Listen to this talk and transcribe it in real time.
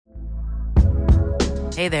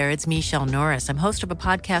Hey there, it's Michelle Norris. I'm host of a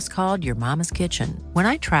podcast called Your Mama's Kitchen. When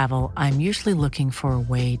I travel, I'm usually looking for a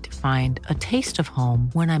way to find a taste of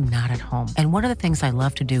home when I'm not at home. And one of the things I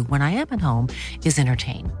love to do when I am at home is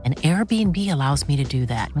entertain. And Airbnb allows me to do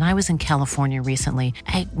that. When I was in California recently,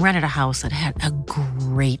 I rented a house that had a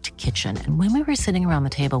great kitchen. And when we were sitting around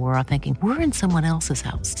the table, we were all thinking, we're in someone else's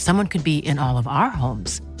house. Someone could be in all of our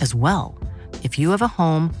homes as well. If you have a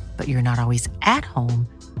home, but you're not always at home,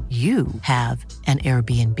 you have an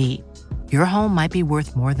Airbnb. Your home might be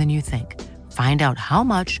worth more than you think. Find out how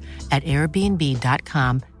much at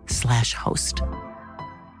airbnb.com/host.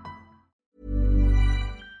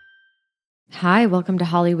 Hi, welcome to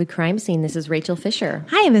Hollywood Crime Scene. This is Rachel Fisher.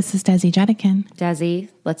 Hi, this is Desi Jetikin. Desi,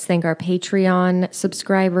 let's thank our Patreon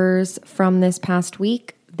subscribers from this past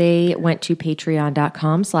week. They went to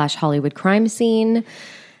patreon.com/Hollywood Crime Scene.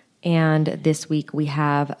 And this week we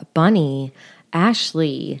have Bunny,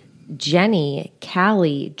 Ashley, Jenny,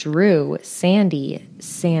 Callie, Drew, Sandy,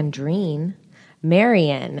 Sandrine,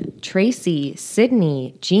 Marion, Tracy,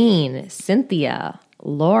 Sydney, Jean, Cynthia,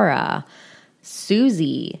 Laura,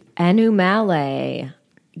 Susie, Enumale,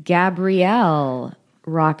 Gabrielle,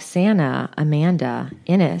 Roxana, Amanda,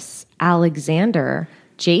 Innes, Alexander,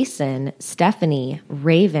 Jason, Stephanie,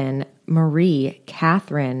 Raven, Marie,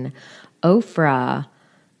 Catherine, Ofra,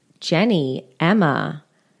 Jenny, Emma,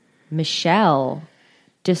 Michelle,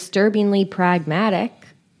 Disturbingly Pragmatic,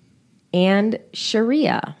 and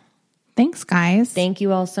Sharia. Thanks, guys. Thank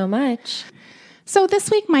you all so much. So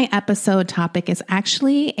this week, my episode topic is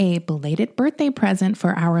actually a belated birthday present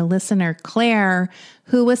for our listener, Claire,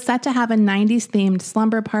 who was set to have a 90s-themed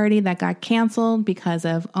slumber party that got canceled because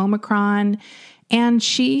of Omicron. And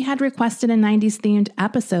she had requested a 90s-themed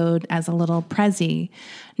episode as a little prezi.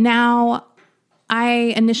 Now,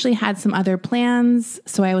 I initially had some other plans,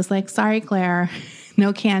 so I was like, sorry, Claire,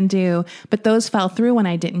 no can do. But those fell through when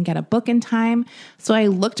I didn't get a book in time. So I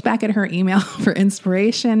looked back at her email for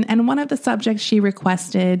inspiration, and one of the subjects she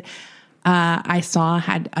requested, I saw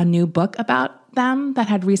had a new book about them that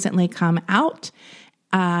had recently come out.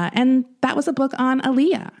 And that was a book on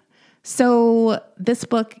Aaliyah. So this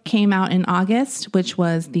book came out in August, which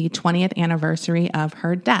was the 20th anniversary of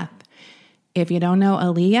her death. If you don't know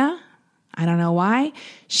Aaliyah, I don't know why.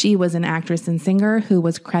 She was an actress and singer who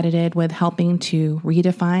was credited with helping to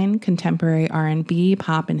redefine contemporary R&B,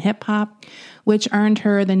 pop, and hip hop, which earned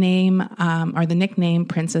her the name or the nickname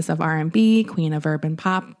Princess of R&B, Queen of Urban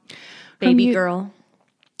Pop. Baby girl.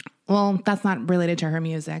 Well, that's not related to her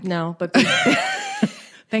music. No, but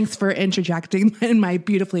Thanks for interjecting in my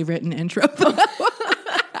beautifully written intro. God,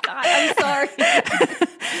 I'm sorry.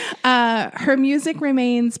 Her music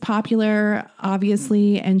remains popular,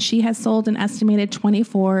 obviously, and she has sold an estimated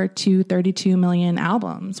 24 to 32 million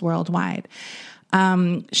albums worldwide.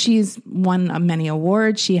 She's won many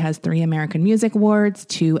awards. She has 3 American Music Awards,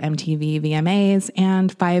 2 MTV VMAs,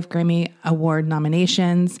 and 5 Grammy Award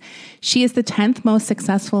nominations. She is the 10th most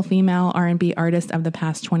successful female R&B artist of the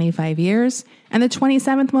past 25 years and the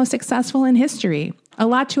 27th most successful in history. A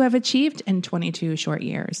lot to have achieved in 22 short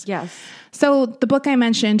years. Yes. So the book I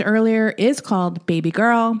mentioned earlier is called Baby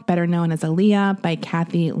Girl, better known as Aaliyah, by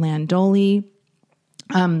Kathy Landoli.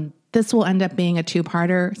 This will end up being a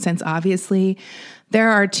 2-parter since obviously there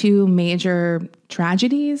are 2 major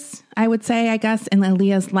tragedies, I would say, I guess, in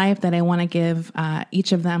Aaliyah's life that I want to give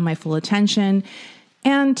each of them my full attention.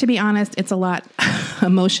 And to be honest, it's a lot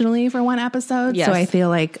emotionally for one episode. Yes. So I feel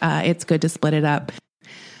like it's good to split it up.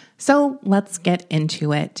 So let's get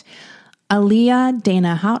into it. Aaliyah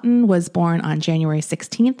Dana Houghton was born on January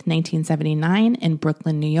 16th, 1979 in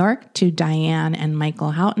Brooklyn, New York, to Diane and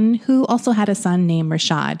Michael Houghton, who also had a son named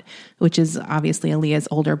Rashad, which is obviously Aaliyah's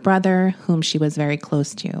older brother, whom she was very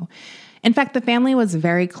close to. In fact, the family was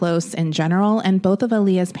very close in general, and both of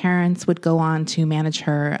Aaliyah's parents would go on to manage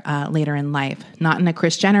her later in life. Not in a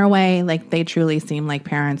Kris Jenner way, like they truly seem like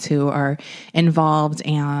parents who are involved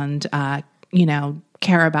and,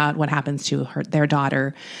 care about what happens to their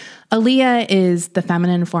daughter. Aaliyah is the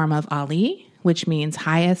feminine form of Ali, which means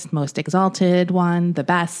highest, most exalted one, the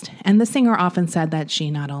best. And the singer often said that she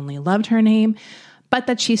not only loved her name, but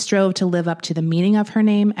that she strove to live up to the meaning of her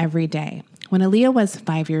name every day. When Aaliyah was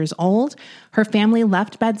 5 years old, her family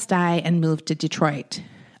left Bed-Stuy and moved to Detroit.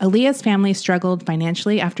 Aaliyah's family struggled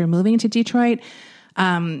financially after moving to Detroit.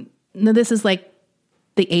 This is like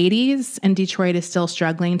the 80s, and Detroit is still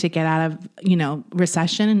struggling to get out of,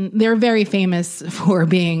 recession. And they're very famous for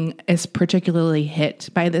being as particularly hit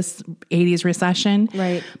by this 80s recession.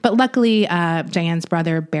 Right. But luckily, Diane's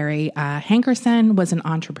brother, Barry Hankerson, was an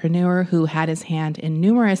entrepreneur who had his hand in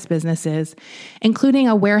numerous businesses, including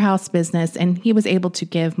a warehouse business, and he was able to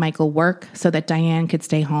give Michael work so that Diane could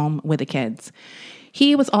stay home with the kids.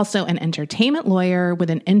 He was also an entertainment lawyer with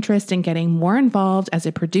an interest in getting more involved as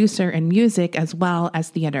a producer in music as well as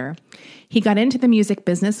theater. He got into the music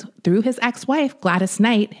business through his ex-wife, Gladys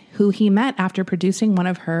Knight, who he met after producing one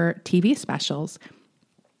of her TV specials.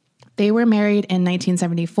 They were married in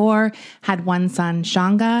 1974, had one son,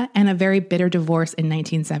 Shanga, and a very bitter divorce in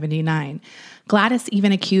 1979. Gladys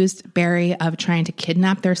even accused Barry of trying to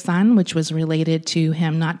kidnap their son, which was related to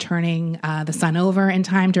him not turning the son over in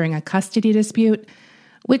time during a custody dispute,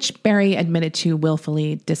 which Barry admitted to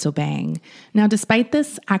willfully disobeying. Now, despite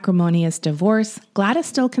this acrimonious divorce, Gladys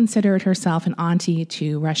still considered herself an auntie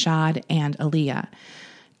to Rashad and Aaliyah.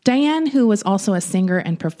 Diane, who was also a singer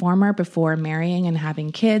and performer before marrying and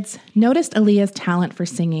having kids, noticed Aaliyah's talent for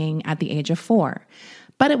singing at the age of 4.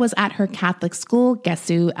 But it was at her Catholic school,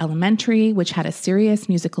 Gesu Elementary, which had a serious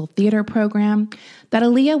musical theater program, that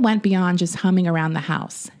Aaliyah went beyond just humming around the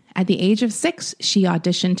house. At the age of 6, she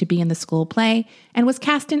auditioned to be in the school play and was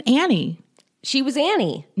cast in Annie. She was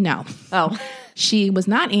Annie. No. Oh. She was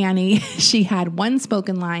not Annie. She had one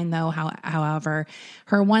spoken line, though, however.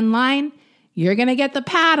 Her one line, "You're going to get the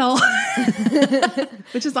paddle,"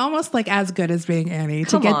 which is almost like as good as being Annie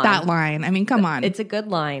to get that line. I mean, come on. It's a good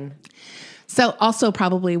line. So also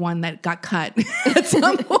probably one that got cut at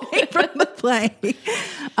some point from the play.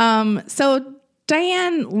 So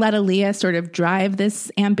Diane let Aaliyah sort of drive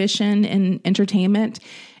this ambition in entertainment.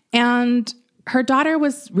 And her daughter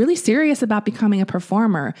was really serious about becoming a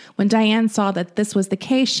performer. When Diane saw that this was the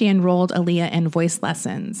case, she enrolled Aaliyah in voice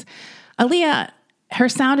lessons. Aaliyah, her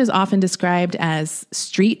sound is often described as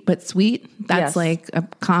street but sweet. That's like a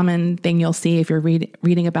common thing you'll see if you're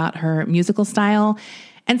reading about her musical style.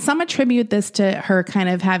 And some attribute this to her kind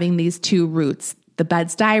of having these two roots. The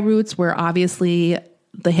Bed-Stuy roots, where obviously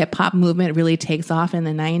the hip-hop movement really takes off in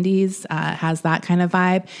the 90s, has that kind of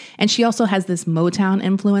vibe. And she also has this Motown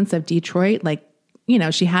influence of Detroit. Like,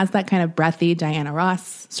 she has that kind of breathy Diana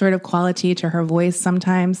Ross sort of quality to her voice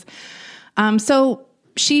sometimes. So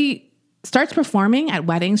she starts performing at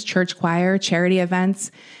weddings, church choir, charity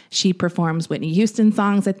events. She performs Whitney Houston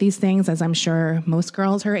songs at these things, as I'm sure most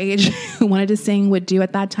girls her age who wanted to sing would do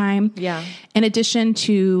at that time. Yeah. In addition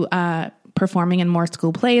to performing in more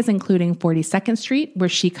school plays, including 42nd Street, where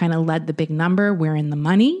she kind of led the big number, We're in the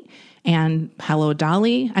Money, and Hello,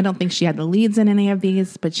 Dolly. I don't think she had the leads in any of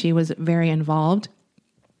these, but she was very involved.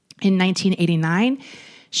 In 1989,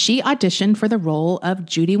 she auditioned for the role of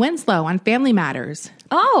Judy Winslow on Family Matters.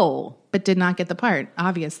 Oh. But did not get the part,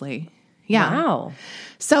 obviously. Yeah. Wow.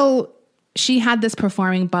 So she had this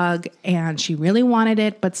performing bug and she really wanted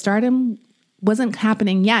it, but stardom wasn't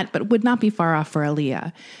happening yet, but would not be far off for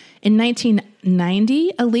Aaliyah. In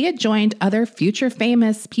 1990, Aaliyah joined other future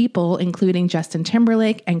famous people, including Justin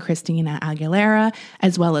Timberlake and Christina Aguilera,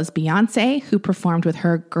 as well as Beyonce, who performed with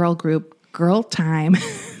her girl group Girl Time,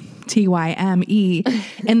 Tyme,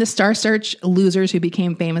 in the Star Search Losers Who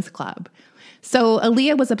Became Famous Club. So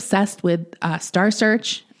Aaliyah was obsessed with Star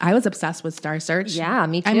Search. I was obsessed with Star Search. Yeah,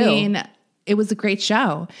 me too. I mean, it was a great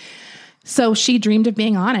show. So she dreamed of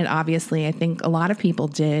being on it, obviously. I think a lot of people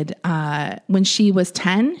did. When she was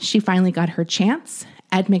 10, she finally got her chance.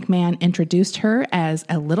 Ed McMahon introduced her as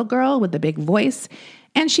a little girl with a big voice,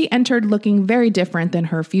 and she entered looking very different than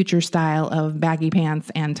her future style of baggy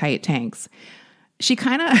pants and tight tanks. She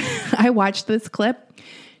kind of, I watched this clip.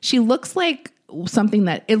 She looks like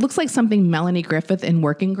it looks like something Melanie Griffith in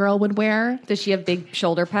Working Girl would wear. Does she have big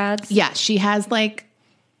shoulder pads? Yeah, she has like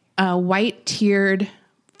a white tiered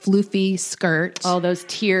floofy skirt. Oh, those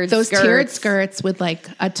tiered skirts with like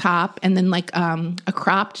a top and then like a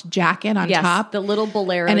cropped jacket on top. The little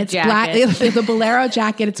bolero and it's jacket. Black. The bolero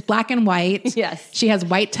jacket. It's black and white. Yes. She has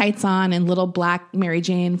white tights on and little black Mary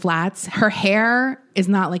Jane flats. Her hair is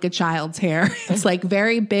not like a child's hair. It's like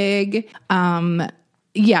very big.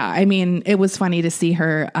 Yeah, I mean, it was funny to see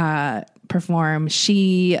her perform.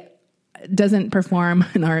 She doesn't perform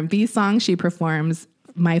an R&B song. She performs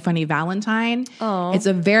My Funny Valentine. Oh. It's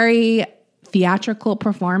a very theatrical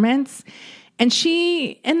performance. And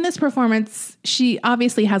in this performance, she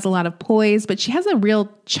obviously has a lot of poise, but she has a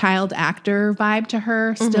real child actor vibe to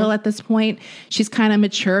her still at this point. She's kind of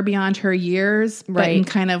mature beyond her years, but in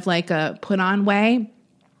kind of like a put on way.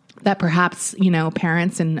 that perhaps,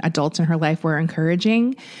 parents and adults in her life were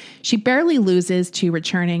encouraging. She barely loses to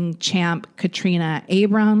returning champ Katrina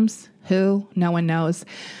Abrams, who no one knows.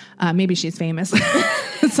 Maybe she's famous,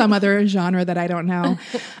 some other genre that I don't know.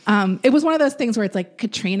 It was one of those things where it's like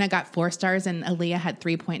Katrina got 4 stars and Aaliyah had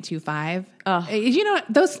 3.25.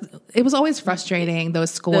 It was always frustrating,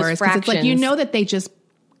 those scores. Because it's like, that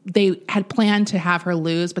they had planned to have her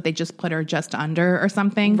lose, but they just put her just under or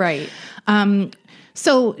something. Right.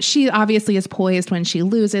 So she obviously is poised when she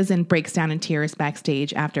loses and breaks down in tears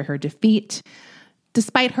backstage after her defeat.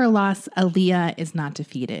 Despite her loss, Aaliyah is not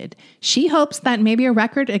defeated. She hopes that maybe a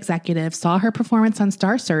record executive saw her performance on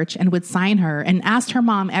Star Search and would sign her, and asked her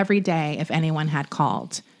mom every day if anyone had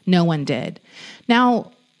called. No one did.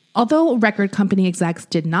 Now, although record company execs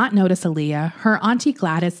did not notice Aaliyah, her auntie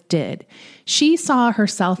Gladys did. She saw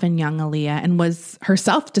herself in young Aaliyah and was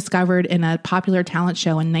herself discovered in a popular talent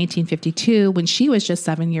show in 1952 when she was just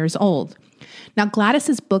 7 years old. Now, Gladys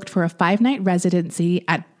is booked for a 5-night residency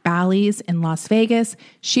at Bally's in Las Vegas.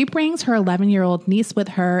 She brings her 11-year-old niece with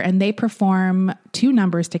her, and they perform 2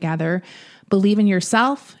 numbers together, Believe in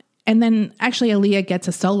Yourself, and then actually Aaliyah gets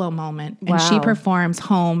a solo moment, and she performs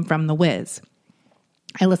Home from The Wiz.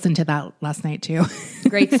 I listened to that last night too.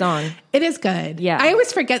 Great song. It is good. Yeah. I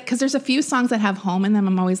always forget because there's a few songs that have home in them.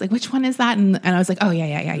 I'm always like, which one is that? And I was like, oh,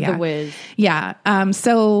 yeah. The Wiz. Yeah.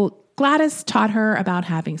 So Gladys taught her about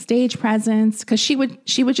having stage presence because she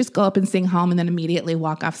would just go up and sing Home and then immediately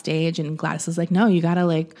walk off stage. And Gladys was like, no, you got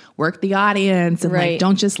to work the audience and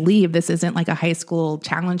don't just leave. This isn't like a high school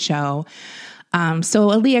talent show. So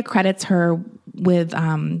Aaliyah credits her with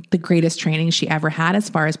the greatest training she ever had as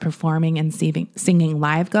far as performing and singing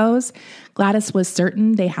live goes. Gladys was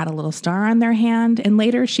certain they had a little star on their hand, and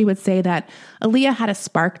later she would say that Aaliyah had a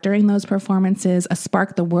spark during those performances, a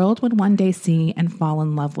spark the world would one day see and fall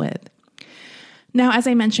in love with. Now, as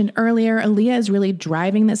I mentioned earlier, Aaliyah is really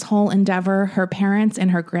driving this whole endeavor. Her parents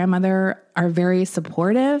and her grandmother are very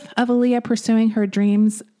supportive of Aaliyah pursuing her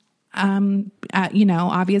dreams.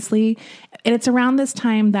 Obviously. And it's around this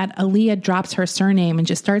time that Aaliyah drops her surname and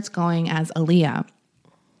just starts going as Aaliyah,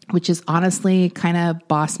 which is honestly kind of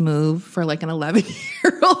boss move for an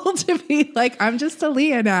 11-year-old to be like, I'm just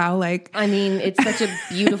Aaliyah now. It's such a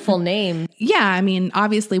beautiful name. Yeah.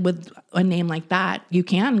 Obviously with a name like that, you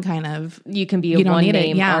can you can be a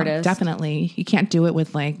one-name artist. Definitely. You can't do it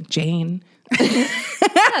with Jane.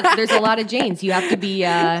 Yeah, there's a lot of Janes. You have to be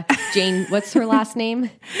Jane. What's her last name?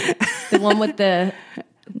 The one with the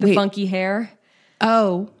funky hair.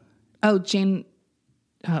 Oh, Jane.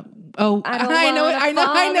 I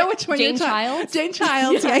know which one Jane you're talking. Childs? Jane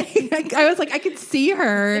Childs. Yeah. I was like, I could see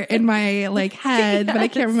her in my head, but I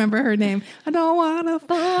can't remember her name. I don't want to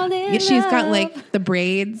fall in love. She's got the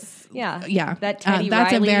braids. Yeah, yeah. That Teddy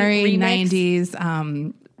that's Riley a very remix.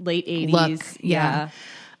 90s, late 80s look. Yeah.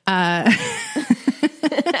 I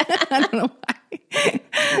don't know why.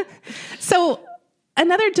 So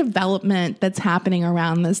another development that's happening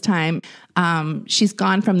around this time, she's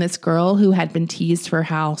gone from this girl who had been teased for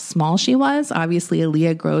how small she was. Obviously,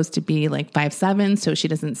 Aaliyah grows to be 5'7", so she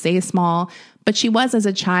doesn't say small, but she was as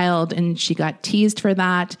a child, and she got teased for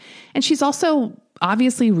that. And she's also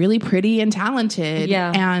obviously really pretty and talented.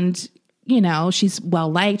 Yeah. And, she's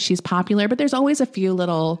well-liked, she's popular, but there's always a few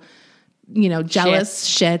little jealous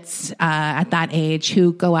shits at that age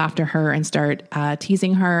who go after her and start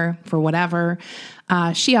teasing her for whatever.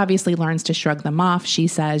 She obviously learns to shrug them off. She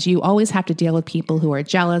says, you always have to deal with people who are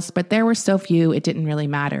jealous, but there were so few, it didn't really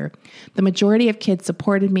matter. The majority of kids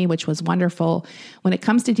supported me, which was wonderful. When it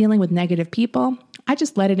comes to dealing with negative people, I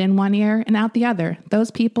just let it in one ear and out the other. Those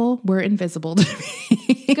people were invisible to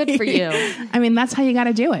me. Good for you. That's how you got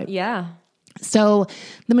to do it. Yeah. So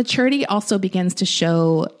the maturity also begins to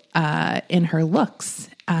show in her looks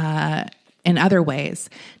in other ways.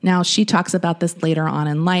 Now, she talks about this later on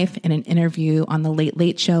in life in an interview on The Late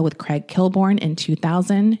Late Show with Craig Kilborn in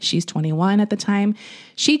 2000. She's 21 at the time.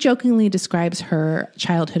 She jokingly describes her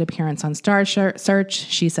childhood appearance on Star Search.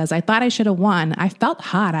 She says, I thought I should have won. I felt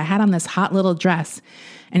hot. I had on this hot little dress.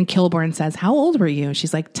 And Kilborn says, how old were you?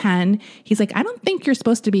 She's like, 10. He's like, I don't think you're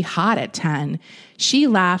supposed to be hot at 10. She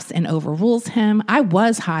laughs and overrules him. I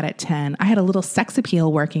was hot at 10. I had a little sex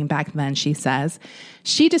appeal working back then, she says.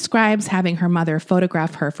 She describes having her mother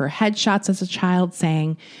photograph her for headshots as a child,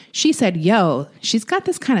 saying, she said, yo, she's got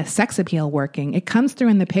this kind of sex appeal working. It comes through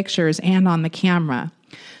in the pictures and on the camera.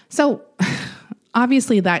 So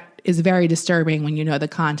obviously that is very disturbing when you know the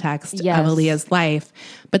context of Aaliyah's life.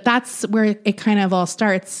 But that's where it kind of all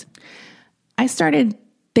starts. I started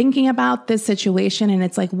thinking about this situation, and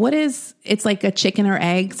it's it's like a chicken or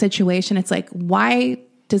egg situation. It's like, why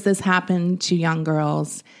does this happen to young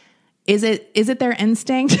girls is it their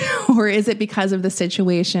instinct or is it because of the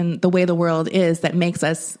situation, the way the world is, that makes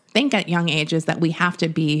us think at young ages that we have to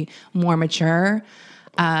be more mature?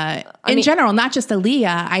 In general, not just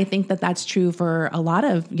Aaliyah. I think that that's true for a lot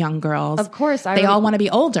of young girls. Of course. They all want to be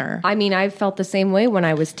older. I mean, I felt the same way when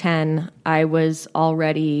I was 10. I was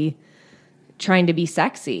already trying to be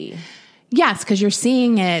sexy. Yes, because you're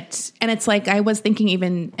seeing it. And it's like, I was thinking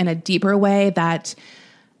even in a deeper way that,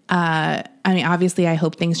 I mean, obviously I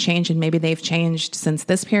hope things change and maybe they've changed since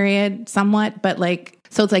this period somewhat, but like,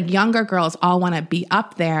 so it's like younger girls all want to be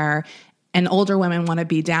up there and older women want to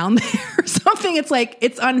be down there or something. It's like,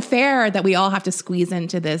 it's unfair that we all have to squeeze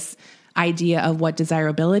into this idea of what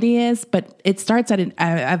desirability is, but it starts at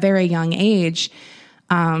a very young age.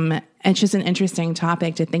 It's just an interesting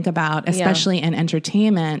topic to think about, especially in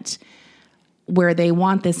entertainment, where they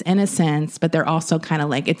want this innocence, but they're also kind of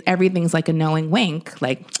like, everything's like a knowing wink,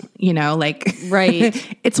 like, you know, like,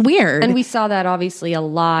 right. It's weird. And we saw that obviously a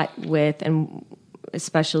lot with, and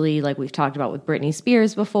especially like we've talked about with Britney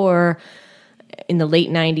Spears before, in the late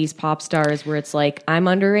 90s pop stars, where it's like, I'm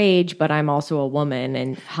underage, but I'm also a woman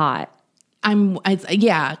and hot.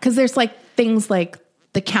 Because there's like things like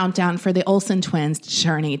the countdown for the Olsen twins to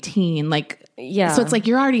turn 18. Like, so it's like,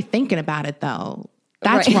 you're already thinking about it though.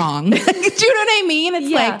 That's right. Wrong. Do you know what I mean? It's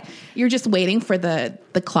like, you're just waiting for the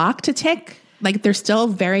clock to tick. Like, they're still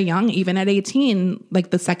very young, even at 18, like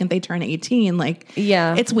the second they turn 18, like,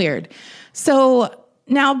 it's weird. So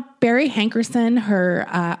now Barry Hankerson, her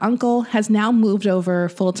uncle, has now moved over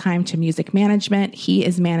full-time to music management. He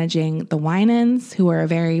is managing the Winans, who are a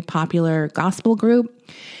very popular gospel group.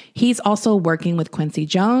 He's also working with Quincy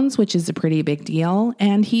Jones, which is a pretty big deal,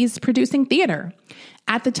 and he's producing theater.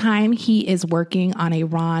 At the time, he is working on a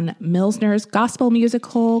Ron Milsner's gospel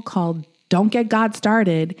musical called Don't Get God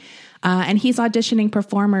Started, and he's auditioning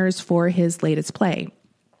performers for his latest play.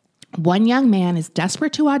 One young man is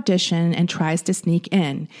desperate to audition and tries to sneak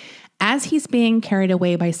in. As he's being carried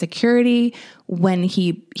away by security, when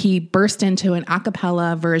he burst into an a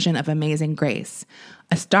cappella version of Amazing Grace.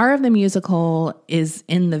 A star of the musical is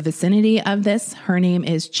in the vicinity of this. Her name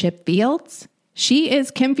is Chip Fields. She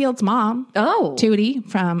is Kim Fields' mom, Tootie,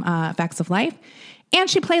 from Facts of Life. And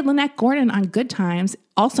she played Lynette Gordon on Good Times,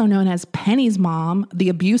 also known as Penny's mom, the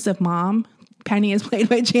abusive mom. Penny is played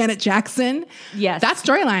by Janet Jackson. Yes. That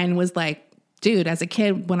storyline was like, dude, as a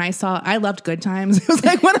kid, when I loved Good Times. It was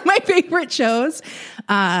like one of my favorite shows.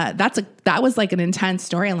 That was like an intense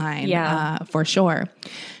storyline, for sure.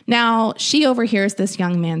 Now, she overhears this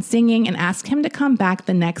young man singing and asks him to come back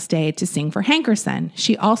the next day to sing for Hankerson.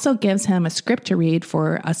 She also gives him a script to read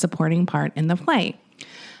for a supporting part in the play.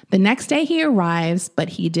 The next day he arrives, but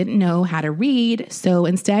he didn't know how to read, so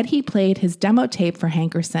instead he played his demo tape for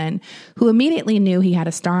Hankerson, who immediately knew he had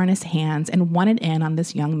a star on his hands and wanted in on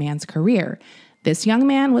this young man's career. This young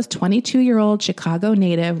man was 22-year-old Chicago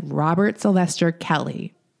native Robert Sylvester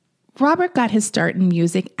Kelly. Robert got his start in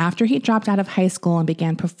music after he dropped out of high school and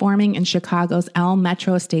began performing in Chicago's El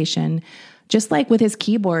Metro station, just like with his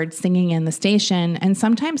keyboard singing in the station and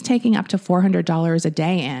sometimes taking up to $400 a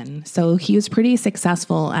day in. So he was pretty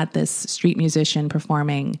successful at this street musician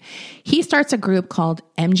performing. He starts a group called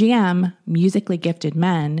MGM, Musically Gifted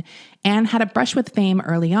Men, and had a brush with fame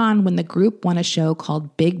early on when the group won a show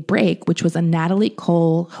called Big Break, which was a Natalie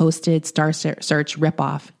Cole hosted Star Search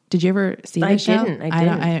ripoff. Did you ever see this show?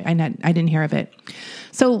 I didn't hear of it.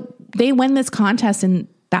 So they win this contest, and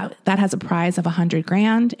that has a prize of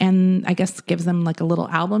 $100,000, and I guess gives them like a little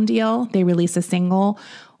album deal. They release a single.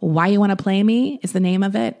 Why You Want to Play Me is the name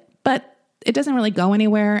of it, but it doesn't really go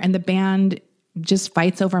anywhere, and the band just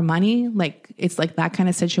fights over money. Like, it's like that kind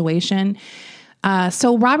of situation.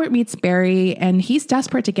 So Robert meets Barry, and he's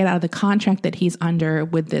desperate to get out of the contract that he's under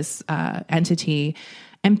with this entity.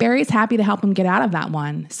 And Barry's happy to help him get out of that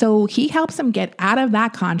one. So he helps him get out of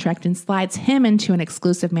that contract and slides him into an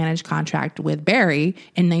exclusive managed contract with Barry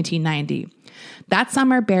in 1990. That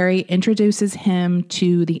summer, Barry introduces him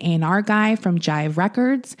to the A&R guy from Jive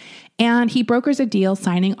Records, and he brokers a deal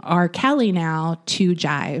signing R. Kelly now to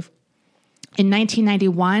Jive. In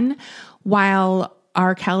 1991, while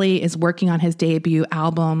R. Kelly is working on his debut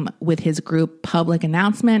album with his group Public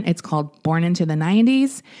Announcement, it's called Born Into the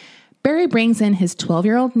 90s, Barry brings in his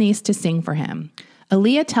 12-year-old niece to sing for him.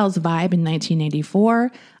 Aaliyah tells Vibe in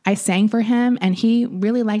 1984, I sang for him and he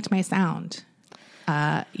really liked my sound.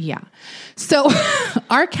 So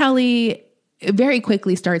R. Kelly very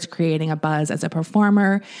quickly starts creating a buzz as a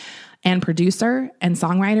performer and producer and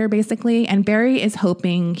songwriter, basically. And Barry is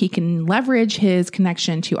hoping he can leverage his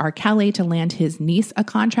connection to R. Kelly to land his niece a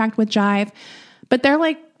contract with Jive. But they're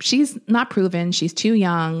like she's not proven. She's too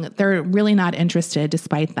young. They're really not interested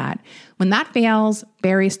despite that. When that fails,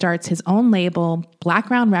 Barry starts his own label,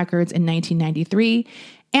 Blackground Records, in 1993.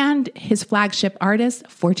 And his flagship artist,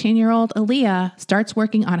 14-year-old Aaliyah, starts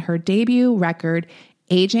working on her debut record,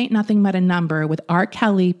 Age Ain't Nothing But a Number, with R.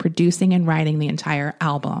 Kelly producing and writing the entire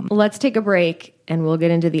album. Let's take a break and we'll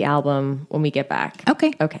get into the album when we get back.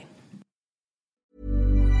 Okay. Okay.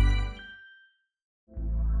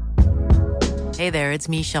 Hey there, it's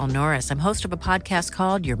Michelle Norris. I'm host of a podcast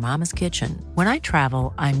called Your Mama's Kitchen. When I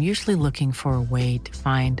travel, I'm usually looking for a way to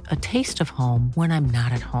find a taste of home when I'm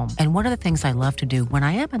not at home. And one of the things I love to do when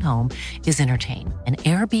I am at home is entertain. And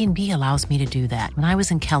Airbnb allows me to do that. When I was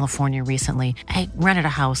in California recently, I rented a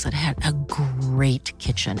house that had a great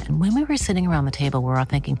kitchen. And when we were sitting around the table, we were all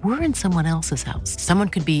thinking, we're in someone else's house. Someone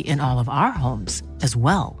could be in all of our homes as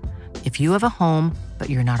well. If you have a home, but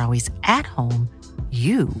you're not always at home,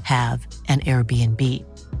 you have an Airbnb.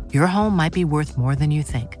 Your home might be worth more than you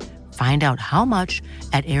think. Find out how much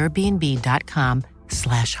at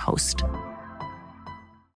airbnb.com/host.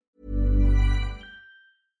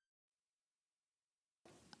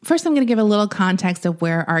 First, I'm going to give a little context of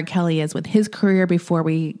where R. Kelly is with his career before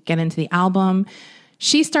we get into the album.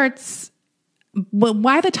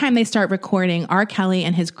 By the time they start recording, R. Kelly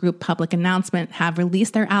and his group Public Announcement have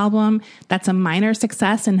released their album. That's a minor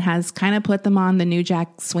success and has kind of put them on the New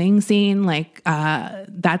Jack Swing scene. That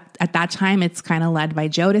at that time, it's kind of led by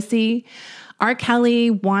Jodeci. R. Kelly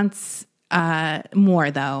wants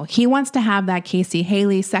more, though. He wants to have that Casey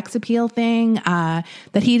Haley sex appeal thing, that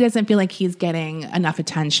he doesn't feel like he's getting enough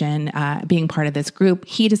attention being part of this group.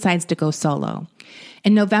 He decides to go solo.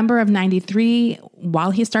 In November of 93, while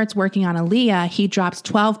he starts working on Aaliyah, he drops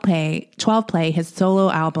 12 Play, his solo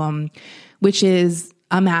album, which is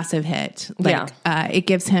a massive hit. It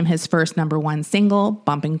gives him his first #1 single,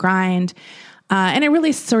 Bump and Grind. And it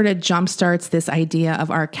really sort of jumpstarts this idea of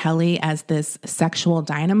R. Kelly as this sexual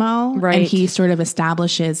dynamo. Right. And he sort of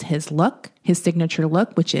establishes his look, his signature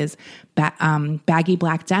look, which is baggy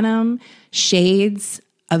black denim, shades,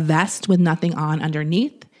 a vest with nothing on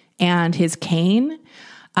underneath, and his cane.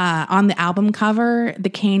 On the album cover, the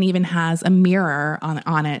cane even has a mirror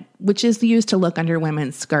on it, which is used to look under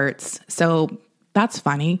women's skirts. So that's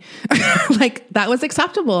funny. That was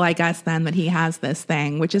acceptable, I guess, then, that he has this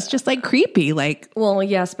thing, which is just creepy. Well,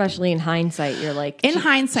 yeah, especially in hindsight, you're like, in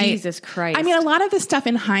hindsight, Jesus Christ. I mean, a lot of this stuff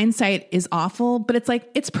in hindsight is awful, but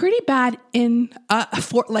it's pretty bad in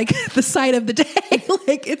for the sight of the day.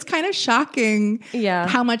 It's kind of shocking,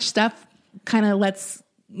 how much stuff kind of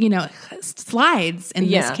slides in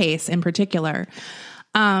this case in particular.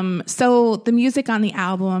 So the music on the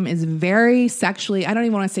album is very sexually, I don't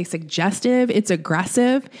even want to say suggestive. It's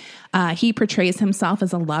aggressive. He portrays himself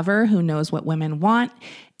as a lover who knows what women want.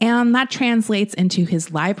 And that translates into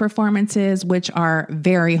his live performances, which are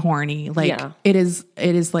very horny. It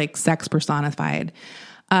is like sex personified.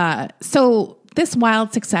 So this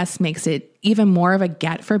wild success makes it even more of a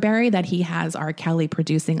get for Barry that he has R. Kelly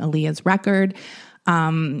producing Aaliyah's record.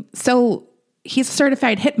 So he's a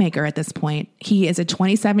certified hitmaker at this point. He is a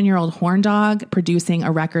 27-year-old horn dog producing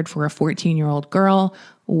a record for a 14-year-old girl.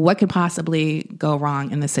 What could possibly go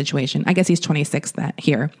wrong in this situation? I guess he's 26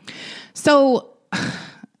 here. So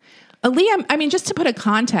Aaliyah, I mean, just to put a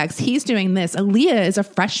context, he's doing this. Aaliyah is a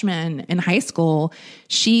freshman in high school.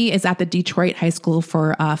 She is at the Detroit High School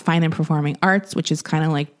for Fine and Performing Arts, which is kind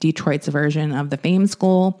of like Detroit's version of the Fame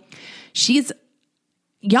School. She's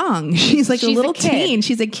young. She's a little teen.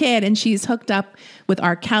 She's a kid, and she's hooked up with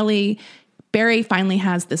R. Kelly. Barry finally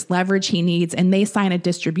has this leverage he needs, and they sign a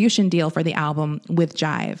distribution deal for the album with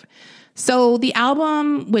Jive. So the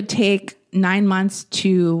album would take 9 months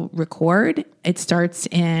to record. It starts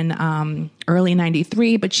in early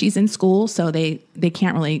 93, but she's in school, so they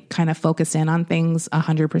can't really kind of focus in on things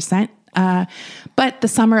 100%. But the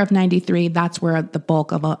summer of 93, that's where the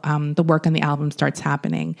bulk of the work on the album starts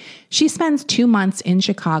happening. She spends 2 months in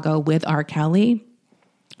Chicago with R. Kelly.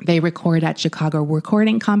 They record at Chicago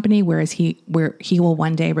Recording Company, where he will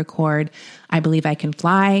one day record I Believe I Can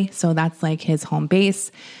Fly. So that's his home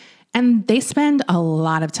base. And they spend a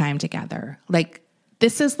lot of time together.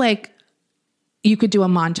 This is you could do a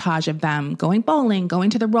montage of them going bowling, going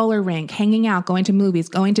to the roller rink, hanging out, going to movies,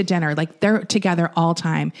 going to dinner. They're together all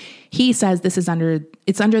time. He says it's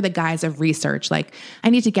under the guise of research. I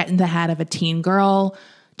need to get in the head of a teen girl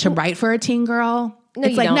to write for a teen girl.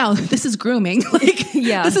 No, no, this is grooming.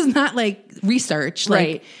 This is not research.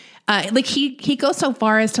 Right. He goes so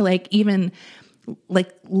far as to even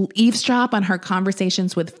eavesdrop on her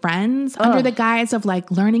conversations with friends under the guise of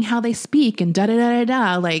learning how they speak and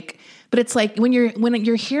da-da-da-da-da. But it's like when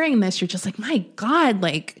you're hearing this, you're just like, my God,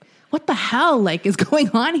 like what the hell like is going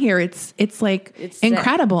on here? It's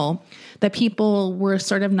incredible that people were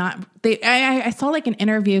sort of not. I saw like an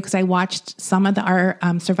interview because I watched some of our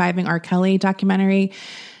Surviving R. Kelly documentary,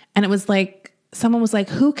 and it was like someone was like,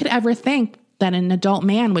 who could ever think that an adult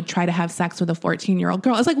man would try to have sex with a 14-year-old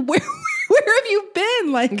girl? I was like, where have you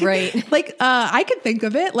been? Like, right. Like, I could think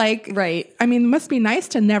of it. Like, right. I mean, it must be nice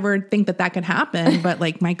to never think that could happen, but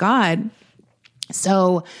like, my God.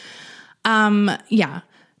 So, yeah.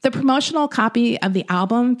 The promotional copy of the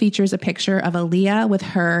album features a picture of Aaliyah with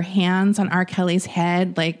her hands on R. Kelly's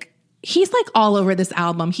head. Like, he's like all over this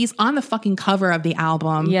album. He's on the fucking cover of the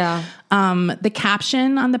album. Yeah. The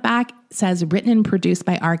caption on the back says, written and produced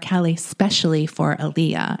by R. Kelly, specially for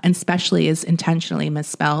Aaliyah. And specially is intentionally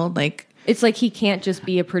misspelled. Like, it's like he can't just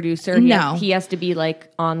be a producer. He has to be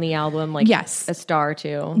like on the album, like yes, a star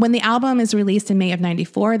too. When the album is released in May of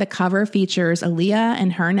 94, the cover features Aaliyah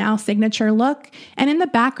and her now signature look. And in the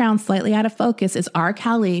background, slightly out of focus, is R.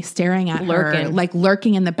 Kelly staring at her, like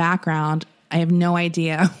lurking in the background. I have no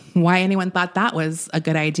idea why anyone thought that was a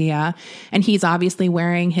good idea. And he's obviously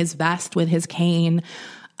wearing his vest with his cane.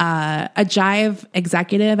 A Jive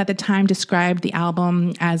executive at the time described the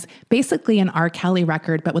album as basically an R. Kelly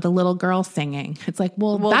record, but with a little girl singing. It's like,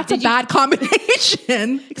 well that's a bad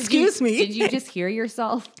combination. Excuse me. Did you just hear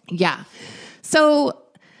yourself? Yeah. So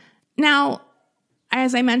now,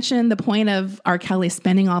 as I mentioned, the point of R. Kelly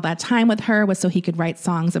spending all that time with her was so he could write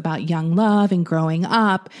songs about young love and growing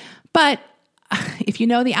up. But if you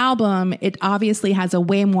know the album, it obviously has a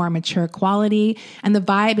way more mature quality, and the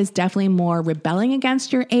vibe is definitely more rebelling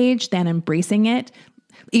against your age than embracing it.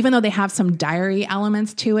 Even though they have some diary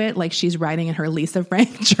elements to it, like she's writing in her Lisa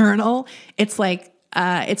Frank journal, it's like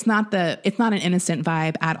it's not an innocent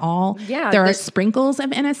vibe at all. Yeah, there are sprinkles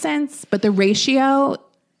of innocence, but the ratio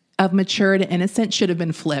of mature to innocent should have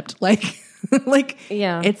been flipped.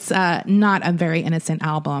 It's not a very innocent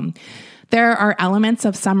album. There are elements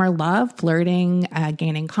of summer love, flirting,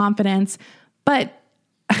 gaining confidence, but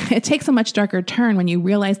it takes a much darker turn when you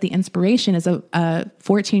realize the inspiration is a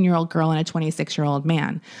 14-year-old girl and a 26-year-old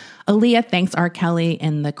man. Aaliyah thanks R. Kelly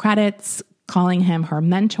in the credits, calling him her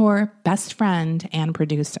mentor, best friend, and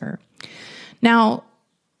producer. Now,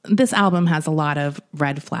 this album has a lot of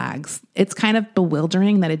red flags. It's kind of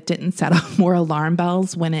bewildering that it didn't set off more alarm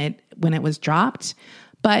bells when it was dropped,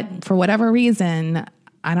 but for whatever reason,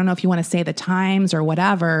 I don't know if you want to say the times or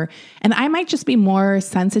whatever. And I might just be more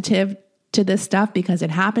sensitive to this stuff because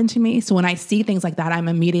it happened to me. So when I see things like that, I'm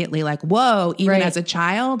immediately like, whoa, even as a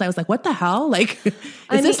child, I was like, what the hell? Like,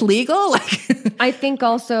 is this legal? Like, I think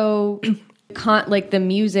also like the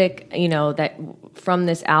music, that from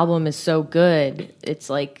this album is so good. It's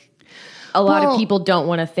like a lot of people don't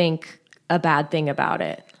want to think a bad thing about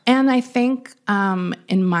it. And I think,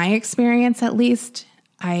 in my experience, at least,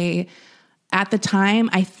 at the time,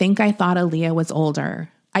 I think I thought Aaliyah was older.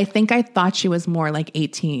 I think I thought she was more like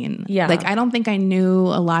 18. Yeah. Like, I don't think I knew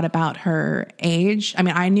a lot about her age. I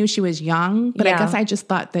mean, I knew she was young, but I guess I just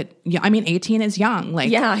thought that, 18 is young. Like,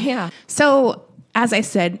 yeah. So, as I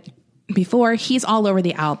said before, he's all over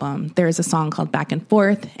the album. There's a song called Back and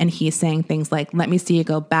Forth, and he's saying things like, let me see you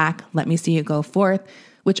go back, let me see you go forth,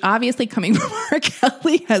 which obviously coming from R.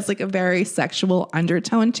 Kelly has like a very sexual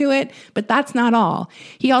undertone to it, but that's not all.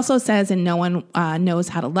 He also says, and no one knows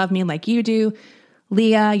how to love me like you do.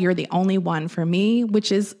 Leah, you're the only one for me,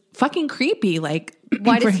 which is fucking creepy. Like,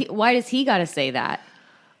 why does he got to say that?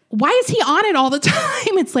 Why is he on it all the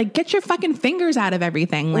time? It's like, get your fucking fingers out of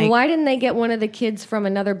everything. Like, why didn't they get one of the kids from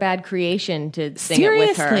Another Bad Creation to sing it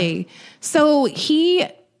with her? Seriously. So he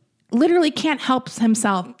literally can't help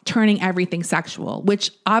himself turning everything sexual, which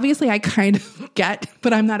obviously I kind of get,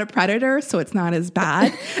 but I'm not a predator, so it's not as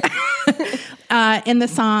bad. In the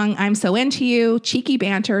song, I'm So Into You, cheeky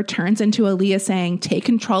banter turns into Aaliyah saying, take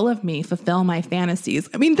control of me, fulfill my fantasies.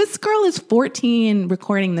 I mean, this girl is 14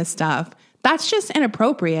 recording this stuff. That's just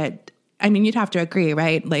inappropriate. I mean, you'd have to agree,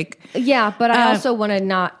 right? Like, yeah, but I also want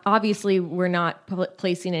to obviously we're not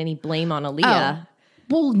placing any blame on Aaliyah.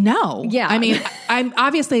 Well, no. Yeah. I mean, I'm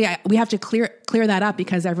obviously we have to clear that up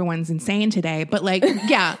because everyone's insane today. But like,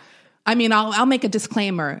 yeah, I mean, I'll make a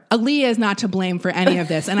disclaimer. Aaliyah is not to blame for any of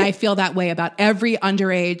this, and I feel that way about every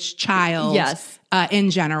underage child. Yes. In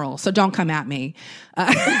general. So don't come at me.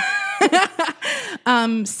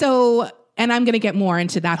 And I'm going to get more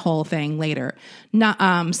into that whole thing later.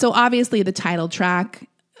 So obviously the title track.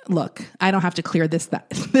 Look, I don't have to clear this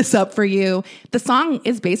up for you. The song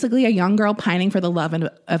is basically a young girl pining for the love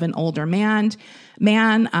of an older man.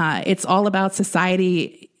 It's all about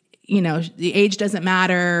society, the age doesn't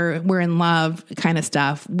matter. We're in love kind of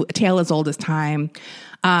stuff. Tale as old as time.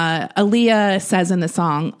 Aaliyah says in the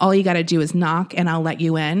song, all you got to do is knock and I'll let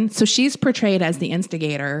you in. So she's portrayed as the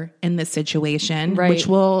instigator in this situation, which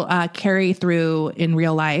will carry through in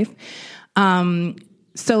real life.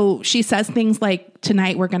 So she says things like,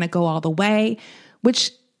 tonight we're going to go all the way,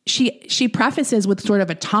 which she prefaces with sort of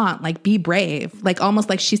a taunt, like, be brave, like almost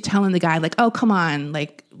like she's telling the guy, like, oh, come on,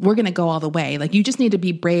 like, we're going to go all the way. Like, you just need to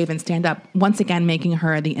be brave and stand up, once again, making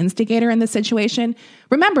her the instigator in this situation.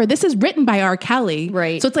 Remember, this is written by R. Kelly.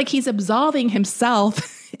 Right. So it's like he's absolving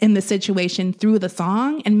himself in the situation through the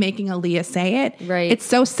song and making Aaliyah say it. Right. It's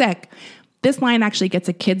so sick. This line actually gets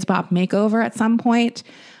a Kids Bop makeover at some point,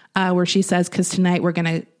 where she says, because tonight we're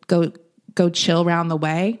going to go chill round the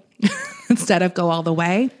way instead of go all the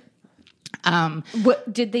way.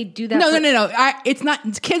 What did they do that? No. It's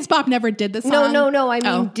not. Kids Bop never did the song. No. I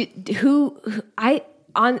mean,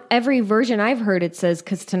 on every version I've heard, it says,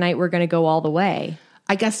 because tonight we're going to go all the way.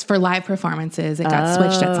 I guess for live performances, it got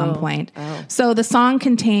switched at some point. So the song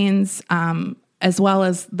contains, as well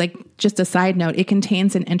as, like, just a side note, it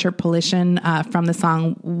contains an interpolation from the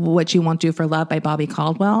song "What You Won't Do for Love" by Bobby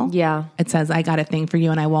Caldwell. Yeah, it says, "I got a thing for you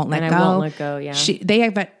and I won't let go." I won't let go.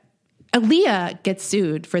 Yeah, Aaliyah gets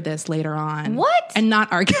sued for this later on. What? And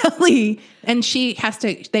not R. Kelly. And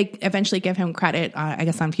they eventually give him credit, I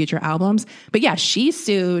guess, on future albums. But yeah, she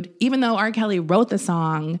sued, even though R. Kelly wrote the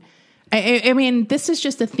song. I mean, this is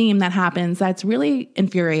just a theme that happens that's really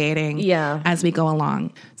infuriating as we go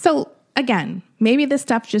along. So again, maybe this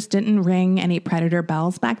stuff just didn't ring any Predator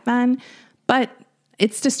bells back then, but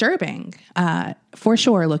it's disturbing, for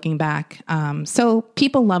sure, looking back. So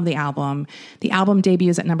people love the album. The album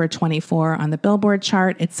debuts at number 24 on the Billboard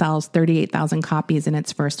chart. It sells 38,000 copies in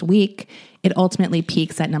its first week. It ultimately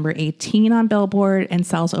peaks at number 18 on Billboard and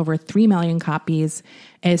sells over 3 million copies.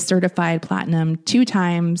 It is certified platinum 2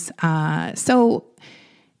 times. So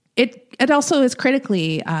it also is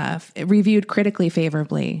critically reviewed critically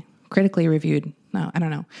favorably. Critically reviewed. No, I don't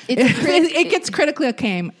know. It gets critical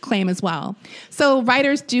acclaim as well. So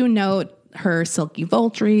writers do note her silky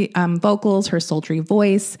vocals, her sultry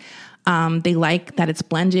voice. They like that it's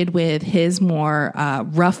blended with his more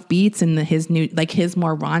rough beats and his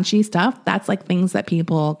more raunchy stuff. That's like things that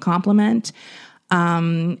people compliment.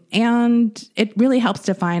 And it really helps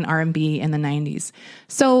define R&B in the 90s.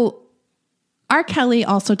 So R. Kelly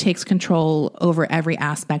also takes control over every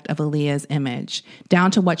aspect of Aaliyah's image, down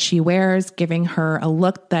to what she wears, giving her a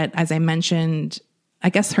look that, as I mentioned,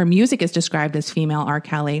 I guess her music is described as female R.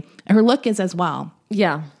 Kelly. Her look is as well.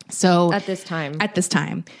 Yeah. So at this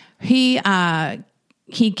time, he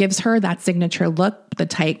gives her that signature look, the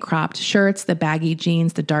tight cropped shirts, the baggy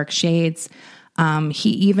jeans, the dark shades. He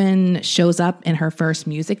even shows up in her first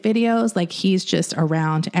music videos. Like, he's just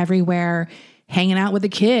around everywhere, hanging out with the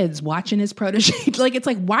kids, watching his protege. Like, it's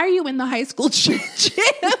like, why are you in the high school gym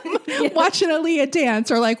watching Aaliyah dance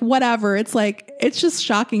or like whatever? It's like, it's just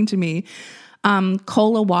shocking to me.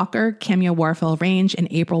 Cola Walker, Cameo Warfel Range, and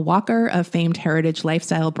April Walker of famed heritage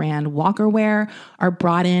lifestyle brand Walker Wear are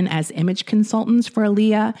brought in as image consultants for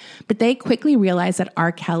Aaliyah, but they quickly realize that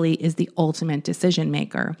R. Kelly is the ultimate decision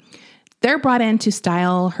maker. They're brought in to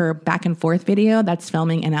style her back and forth video that's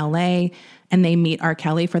filming in LA, and they meet R.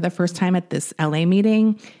 Kelly for the first time at this LA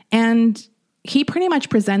meeting. And he pretty much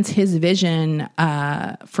presents his vision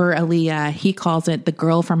for Aaliyah. He calls it the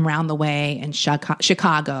girl from round the way in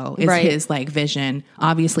Chicago is his like vision.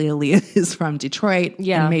 Obviously, Aaliyah is from Detroit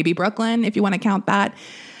and maybe Brooklyn, if you want to count that.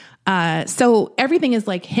 So everything is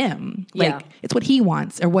like him. Like it's what he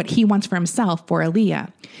wants or what he wants for himself for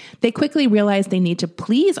Aaliyah. They quickly realize they need to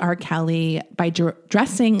please R. Kelly by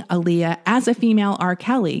dressing Aaliyah as a female R.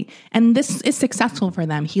 Kelly. And this is successful for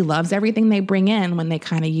them. He loves everything they bring in when they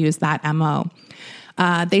kind of use that MO.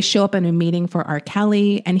 They show up in a meeting for R.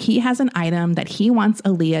 Kelly, and he has an item that he wants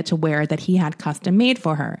Aaliyah to wear that he had custom made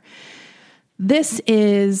for her. This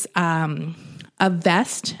is a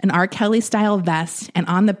vest, an R. Kelly style vest, and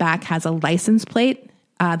on the back has a license plate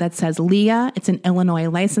that says Leah. It's an Illinois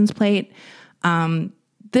license plate.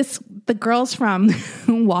 The girls from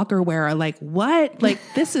Walker Wear are like, what? Like,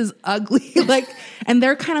 this is ugly. Like, and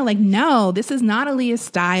they're kind of like, no, this is not Aaliyah's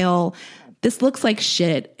style. This looks like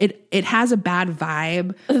shit. It has a bad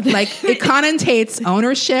vibe. Like, it connotates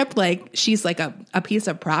ownership. Like, she's like a piece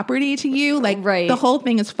of property to you. Like, the whole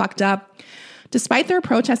thing is fucked up. Despite their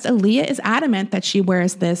protest, Aaliyah is adamant that she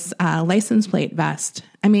wears this license plate vest.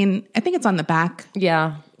 I mean, I think it's on the back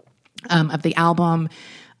of the album.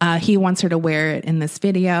 He wants her to wear it in this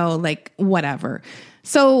video, like whatever.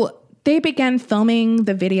 So they began filming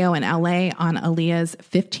the video in LA on Aaliyah's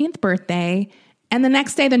 15th birthday. And the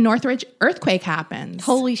next day, the Northridge earthquake happens.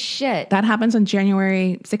 Holy shit. That happens on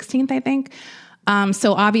January 16th, I think.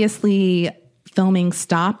 So obviously, filming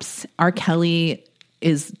stops. R. Kelly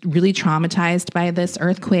is really traumatized by this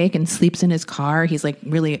earthquake and sleeps in his car. He's like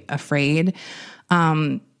really afraid.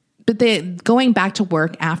 But going back to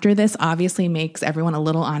work after this obviously makes everyone a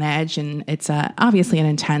little on edge, and it's obviously an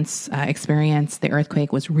intense experience. The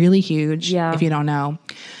earthquake was really huge, if you don't know.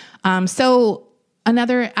 So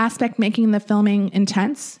another aspect making the filming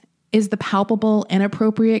intense is the palpable,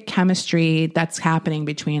 inappropriate chemistry that's happening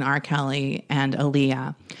between R. Kelly and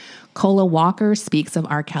Aaliyah. Cola Walker speaks of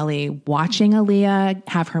R. Kelly watching Aaliyah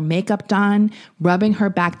have her makeup done, rubbing her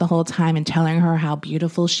back the whole time and telling her how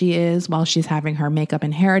beautiful she is while she's having her makeup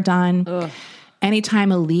and hair done. Ugh.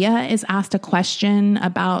 Anytime Aaliyah is asked a question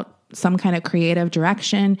about some kind of creative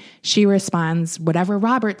direction, she responds whatever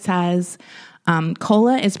Robert says.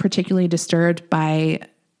 Cola is particularly disturbed by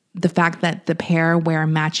the fact that the pair wear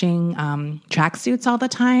matching tracksuits all the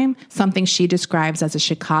time, something she describes as a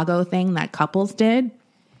Chicago thing that couples did.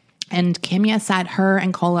 And Kimya said her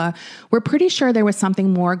and Cola were pretty sure there was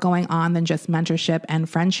something more going on than just mentorship and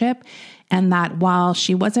friendship, and that while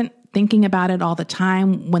she wasn't thinking about it all the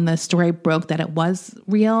time, when the story broke that it was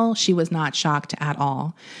real, she was not shocked at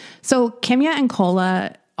all. So Kimya and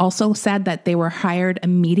Cola also said that they were hired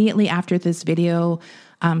immediately after this video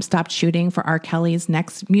stopped shooting for R. Kelly's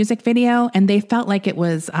next music video, and they felt like it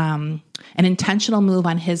was an intentional move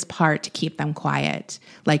on his part to keep them quiet.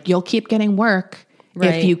 Like, you'll keep getting work.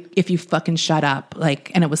 Right. If you fucking shut up,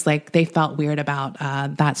 and it was like they felt weird about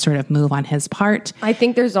that sort of move on his part. I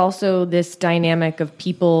think there's also this dynamic of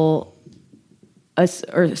people,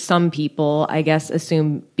 or some people, I guess,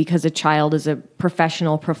 assume because a child is a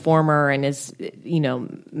professional performer and is,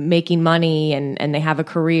 making money and they have a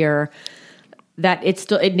career, that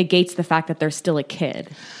it negates the fact that they're still a kid.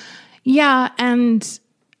 Yeah, and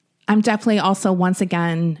I'm definitely also once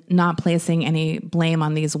again not placing any blame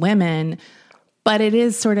on these women. But it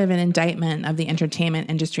is sort of an indictment of the entertainment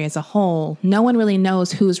industry as a whole. No one really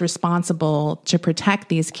knows who's responsible to protect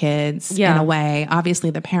these kids in a way. Obviously,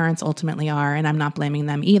 the parents ultimately are, and I'm not blaming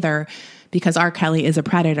them either, because R. Kelly is a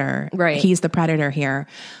predator. Right. He's the predator here.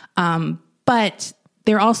 But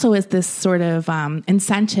there also is this sort of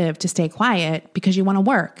incentive to stay quiet because you want to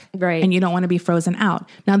work. Right. And you don't want to be frozen out.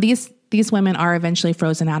 Now, these women are eventually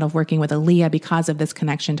frozen out of working with Aaliyah because of this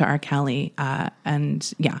connection to R. Kelly.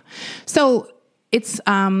 So it's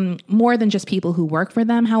more than just people who work for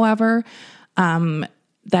them, however,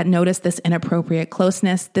 that notice this inappropriate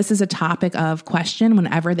closeness. This is a topic of question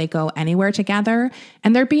whenever they go anywhere together.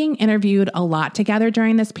 And they're being interviewed a lot together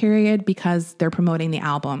during this period because they're promoting the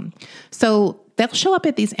album. So they'll show up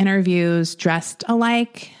at these interviews dressed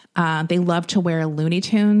alike. They love to wear Looney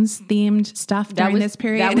Tunes themed stuff during this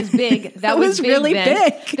period. That was big. That was big really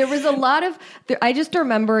big. There was a lot of, I just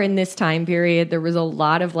remember in this time period, there was a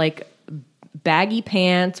lot of baggy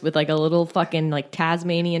pants with a little fucking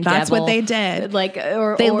Tasmanian devil. That's what they did.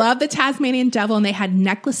 They love the Tasmanian devil, and they had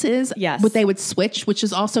necklaces. Yes. But they would switch, which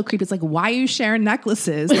is also creepy. It's why are you sharing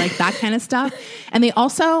necklaces? That kind of stuff. And they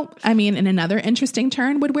also, in another interesting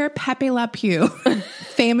turn, would wear Pepe Le Pew,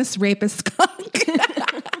 famous rapist skunk.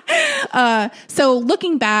 So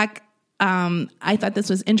looking back, I thought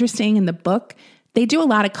this was interesting in the book. They do a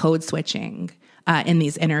lot of code switching in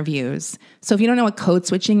these interviews. So if you don't know what code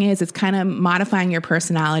switching is, it's kind of modifying your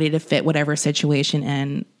personality to fit whatever situation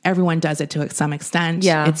in. Everyone does it to some extent.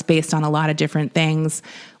 Yeah. It's based on a lot of different things.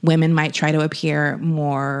 Women might try to appear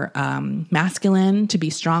more masculine, to be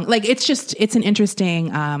strong. It's an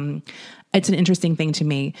interesting thing to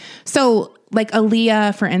me. So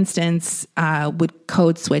Aaliyah, for instance, would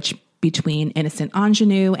code switch between Innocent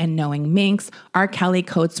Ingenue and Knowing Minx. R. Kelly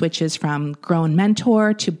code switches from grown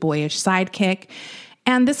mentor to boyish sidekick.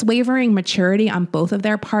 And this wavering maturity on both of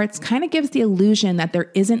their parts kind of gives the illusion that there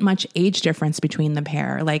isn't much age difference between the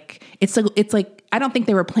pair. It's like, I don't think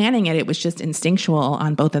they were planning it. It was just instinctual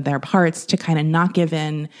on both of their parts to kind of not give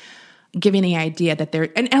any idea that they're,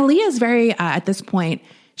 and Aaliyah is very, at this point,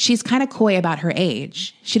 she's kind of coy about her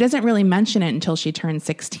age. She doesn't really mention it until she turns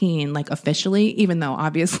 16, officially, even though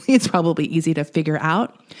obviously it's probably easy to figure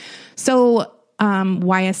out. So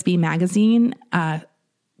YSB Magazine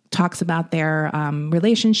talks about their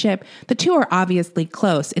relationship. The two are obviously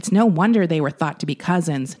close. It's no wonder they were thought to be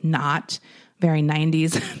cousins, not very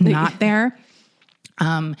 90s, not there.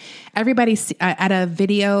 Everybody at a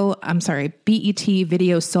BET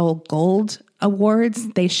Video Soul Gold Awards,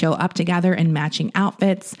 they show up together in matching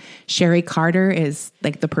outfits. Sherry Carter is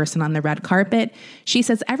the person on the red carpet. She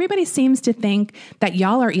says, everybody seems to think that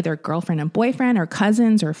y'all are either girlfriend and boyfriend or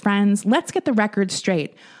cousins or friends. Let's get the record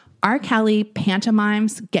straight. R. Kelly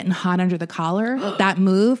pantomimes getting hot under the collar, that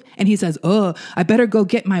move. And he says, "Oh, I better go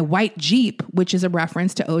get my white Jeep," which is a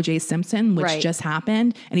reference to O.J. Simpson, which just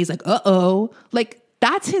happened. And he's like, "Uh-oh." Like,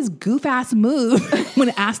 that's his goof ass move when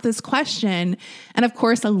asked this question. And of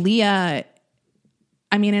course, Aaliyah,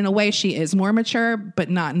 I mean, in a way she is more mature, but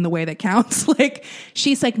not in the way that counts. Like,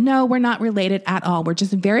 she's like, "No, we're not related at all. We're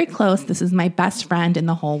just very close. This is my best friend in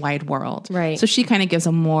the whole wide world." Right. So she kind of gives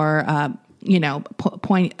a more,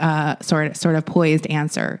 sort of poised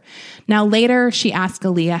answer. Now, later she asks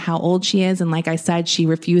Aaliyah how old she is. And like I said, she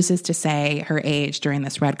refuses to say her age during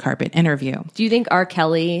this red carpet interview. Do you think R.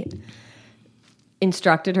 Kelly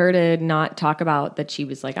instructed her to not talk about that she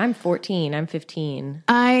was like, "I'm 14, I'm 15"?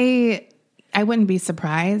 I wouldn't be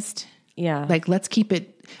surprised. Yeah. Like, let's keep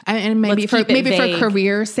it, and maybe for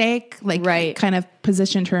career sake, like kind of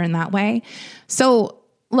positioned her in that way. So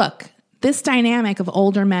look, this dynamic of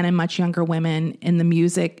older men and much younger women in the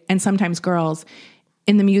music, and sometimes girls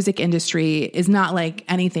in the music industry, is not like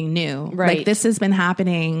anything new. Right. Like, this has been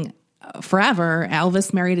happening forever.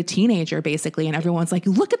 Elvis married a teenager basically, and everyone's like,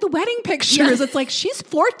 "Look at the wedding pictures." It's like, she's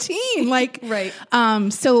 14. Like, right.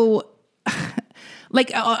 So like,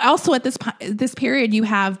 also at this period, you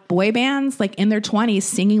have boy bands like in their 20s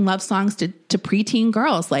singing love songs to preteen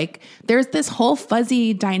girls. Like, there's this whole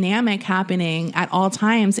fuzzy dynamic happening at all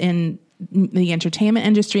times in the entertainment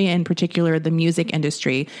industry, in particular the music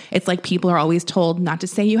industry. It's like people are always told not to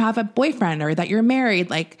say you have a boyfriend or that you're married.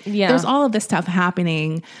 Like, there's all of this stuff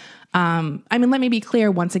happening. I mean, let me be clear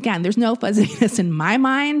once again, there's no fuzziness in my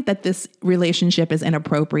mind that this relationship is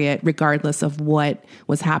inappropriate, regardless of what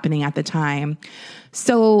was happening at the time.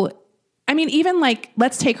 So, I mean, even like,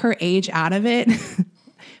 let's take her age out of it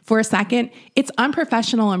for a second. It's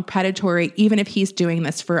unprofessional and predatory, even if he's doing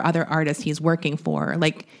this for other artists he's working for.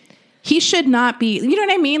 Like, he should not be, you know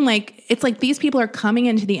what I mean? Like, it's like these people are coming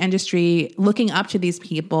into the industry, looking up to these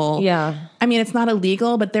people. Yeah. I mean, it's not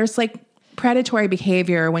illegal, but there's like predatory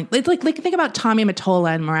behavior when, like think about Tommy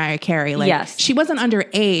Mottola and Mariah Carey. Like, yes. She wasn't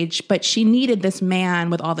underage, but she needed this man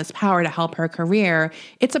with all this power to help her career.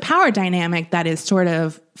 It's a power dynamic that is sort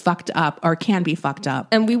of fucked up, or can be fucked up.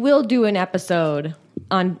 And we will do an episode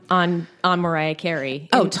on Mariah Carey.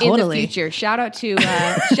 Totally. In the future. Shout out to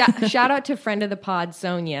shout out to friend of the pod,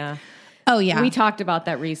 Sonia. Oh yeah, we talked about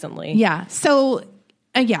that recently. Yeah. So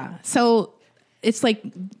So it's like,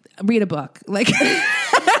 read a book. Like,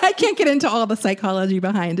 I can't get into all the psychology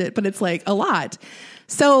behind it, but it's like a lot.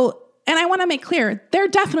 So, and I want to make clear, they're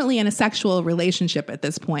definitely in a sexual relationship at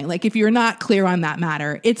this point. Like, if you're not clear on that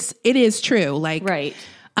matter, it is true. Like, right.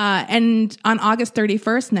 And on August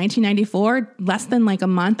 31st, 1994, less than like a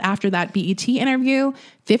month after that BET interview,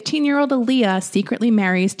 15-year-old Aaliyah secretly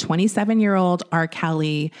marries 27-year-old R.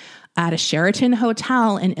 Kelly at a Sheraton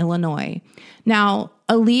hotel in Illinois. Now,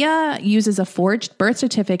 Aaliyah uses a forged birth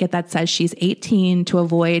certificate that says she's 18 to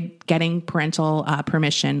avoid getting parental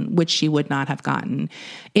permission, which she would not have gotten.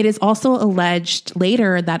 It is also alleged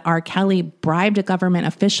later that R. Kelly bribed a government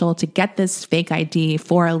official to get this fake ID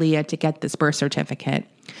for Aaliyah to get this birth certificate.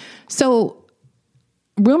 So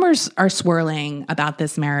rumors are swirling about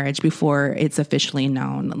this marriage before it's officially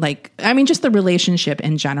known. Like, I mean, just the relationship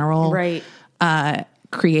in general, right,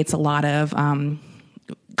 creates a lot of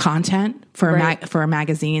content for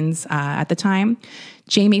magazines at the time.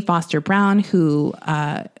 Jamie Foster Brown, who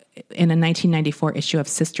in a 1994 issue of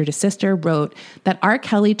Sister to Sister wrote that R.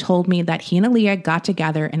 Kelly told me that he and Aaliyah got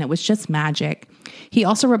together and it was just magic. He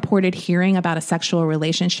also reported hearing about a sexual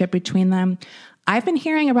relationship between them. I've been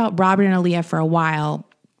hearing about Robert and Aaliyah for a while.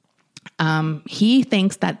 He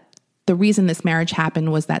thinks that the reason this marriage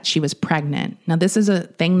happened was that she was pregnant. Now, this is a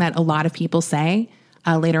thing that a lot of people say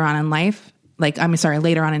later on in life.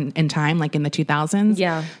 Later on in time, like in the 2000s.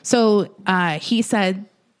 Yeah. So he said,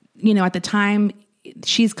 at the time,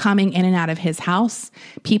 she's coming in and out of his house.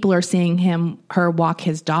 People are seeing her walk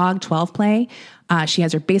his dog, 12 play. She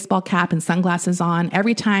has her baseball cap and sunglasses on.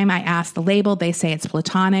 Every time I ask the label, they say it's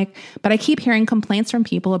platonic. But I keep hearing complaints from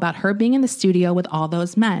people about her being in the studio with all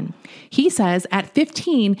those men. He says, at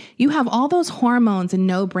 15, you have all those hormones and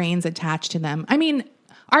no brains attached to them. I mean,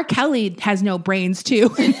 R. Kelly has no brains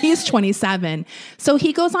too, and he's 27. So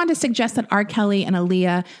he goes on to suggest that R. Kelly and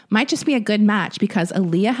Aaliyah might just be a good match because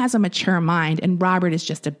Aaliyah has a mature mind and Robert is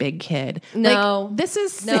just a big kid. No. This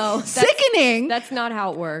is sickening. That's not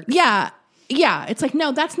how it works. Yeah. Yeah. It's like,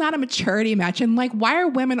 no, that's not a maturity match. And like, why are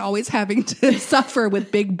women always having to suffer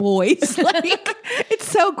with big boys? Like, it's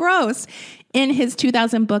so gross. In his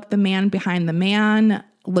 2000 book, The Man Behind the Man,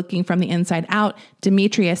 Looking from the Inside Out,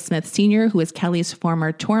 Demetrius Smith Sr., who is Kelly's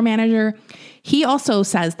former tour manager, He also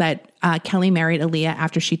says that Kelly married Aaliyah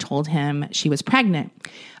after she told him she was pregnant.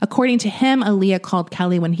 According to him, Aaliyah called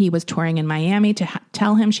Kelly when he was touring in Miami to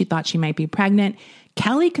tell him she thought she might be pregnant.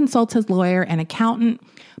 Kelly consults his lawyer and accountant,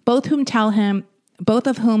 both of whom tell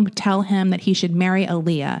him that he should marry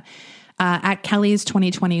Aaliyah. At Kelly's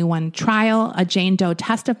 2021 trial, a Jane Doe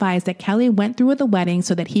testifies that Kelly went through with the wedding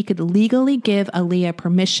so that he could legally give Aaliyah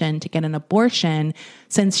permission to get an abortion,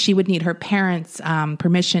 since she would need her parents'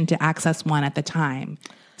 permission to access one at the time.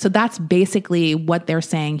 So that's basically what they're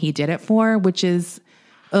saying he did it for, which is,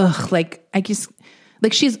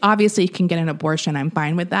 she's obviously can get an abortion. I'm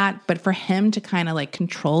fine with that. But for him to kind of like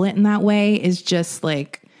control it in that way is just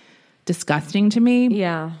like disgusting to me.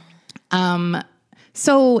 Yeah.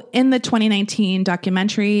 So in the 2019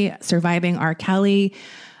 documentary, Surviving R. Kelly,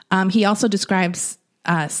 he also describes,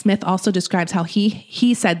 Smith also describes how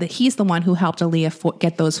he said that he's the one who helped Aaliyah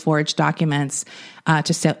get those forged documents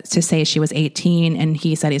to say she was 18. And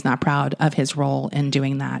he said he's not proud of his role in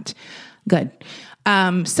doing that. Good.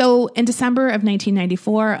 So in December of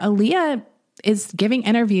 1994, Aaliyah is giving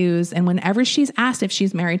interviews, and whenever she's asked if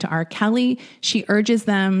she's married to R. Kelly, she urges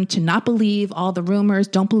them to not believe all the rumors,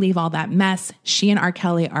 don't believe all that mess. She and R.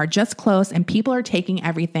 Kelly are just close, and people are taking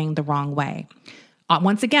everything the wrong way.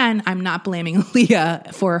 Once again, I'm not blaming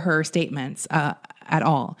Aaliyah for her statements at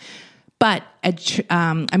all. But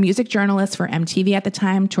a music journalist for MTV at the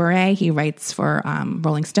time, Touré, he writes for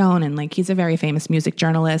Rolling Stone, and like he's a very famous music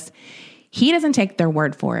journalist. He doesn't take their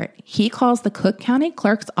word for it. He calls the Cook County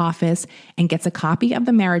Clerk's office and gets a copy of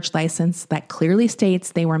the marriage license that clearly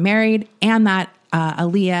states they were married and that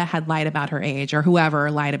Aaliyah had lied about her age, or whoever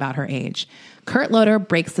lied about her age. Kurt Loder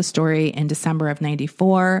breaks the story in December of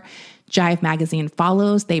 94. Jive magazine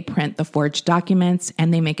follows. They print the forged documents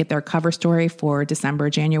and they make it their cover story for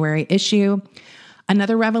January issue.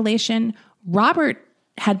 Another revelation, Robert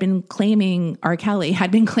had been claiming, R. Kelly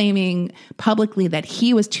had been claiming publicly that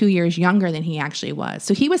he was 2 years younger than he actually was.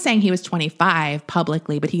 So he was saying he was 25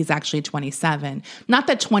 publicly, but he's actually 27. Not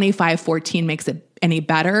that 25-14 makes it any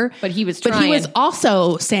better. But he was trying. But he was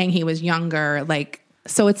also saying he was younger.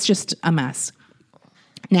 So it's just a mess.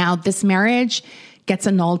 Now, this marriage gets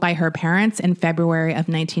annulled by her parents in February of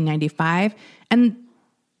 1995. And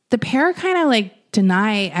the pair kind of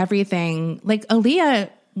deny everything. Aaliyah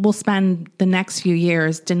will spend the next few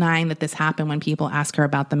years denying that this happened when people ask her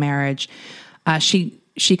about the marriage.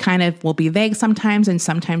 She kind of will be vague sometimes, and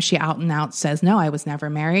sometimes she out and out says, no, I was never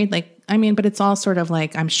married. But it's all sort of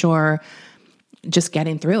I'm sure just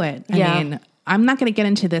getting through it. I mean, I'm not going to get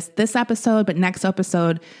into this episode, but next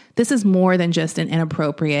episode, this is more than just an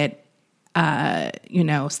inappropriate,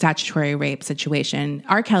 statutory rape situation.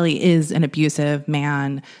 R. Kelly is an abusive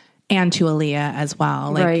man, and to Aaliyah as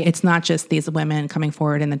well. Right. It's not just these women coming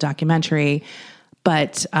forward in the documentary,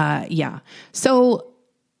 but So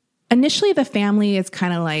initially the family is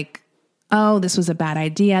kind of oh, this was a bad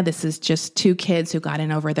idea. This is just two kids who got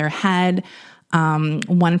in over their head.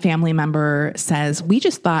 One family member says, we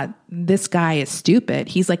just thought this guy is stupid.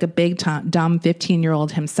 He's like a big, dumb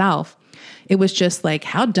 15-year-old himself. It was just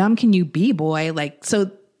how dumb can you be, boy?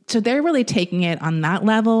 So they're really taking it on that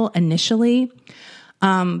level initially.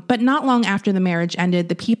 But not long after the marriage ended,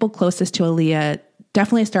 the people closest to Aaliyah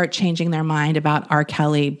definitely start changing their mind about R.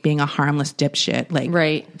 Kelly being a harmless dipshit.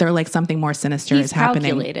 Right. They're something more sinister is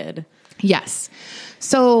happening. Calculated. Yes.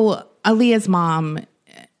 So Aaliyah's mom,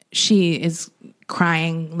 she is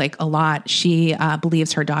crying a lot. She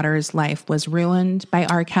believes her daughter's life was ruined by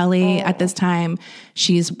R. Kelly at this time.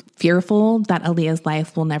 She's fearful that Aaliyah's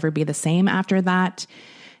life will never be the same after that.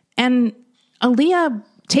 And Aaliyah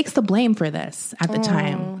takes the blame for this at the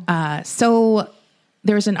time. So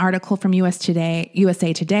there's an article from USA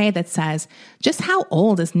Today that says, just how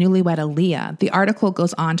old is newlywed Aaliyah? The article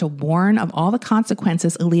goes on to warn of all the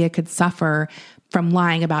consequences Aaliyah could suffer from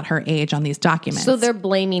lying about her age on these documents. So they're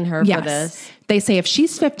blaming her for this. They say if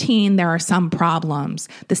she's 15, there are some problems.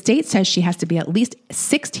 The state says she has to be at least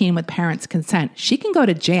 16 with parents' consent. She can go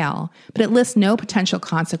to jail, but it lists no potential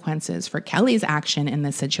consequences for Kelly's action in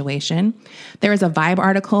this situation. There is a Vibe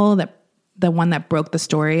article, the one that broke the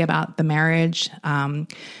story about the marriage.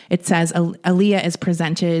 It says Aaliyah is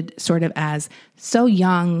presented sort of as so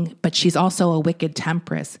young, but she's also a wicked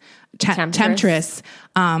temptress.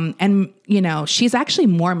 And, she's actually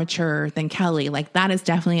more mature than Kelly. That is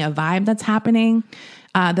definitely a vibe that's happening.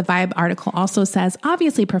 The Vibe article also says,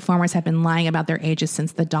 obviously performers have been lying about their ages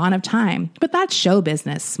since the dawn of time, but that's show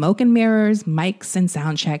business, smoke and mirrors, mics and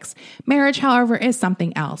sound checks. Marriage, however, is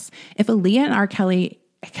something else. If Aaliyah and R.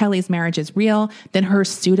 Kelly's marriage is real, then her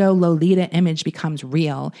pseudo Lolita image becomes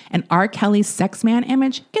real, and R. Kelly's sex man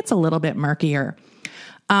image gets a little bit murkier.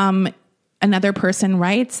 Another person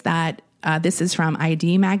writes that this is from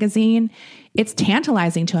ID magazine. It's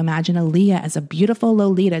tantalizing to imagine Aaliyah as a beautiful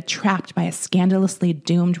Lolita trapped by a scandalously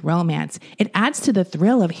doomed romance. It adds to the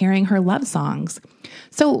thrill of hearing her love songs.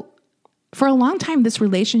 So for a long time, this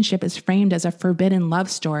relationship is framed as a forbidden love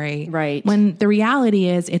story. Right. When the reality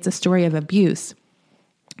is it's a story of abuse.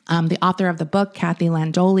 The author of the book, Kathy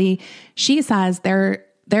Landoli, she says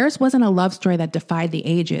theirs wasn't a love story that defied the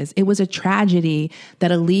ages. It was a tragedy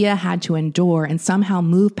that Aaliyah had to endure and somehow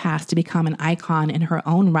move past to become an icon in her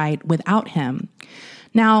own right without him.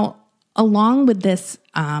 Now, along with this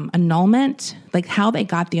annulment, like how they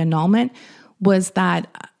got the annulment was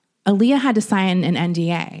that Aaliyah had to sign an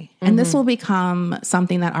NDA. And this will become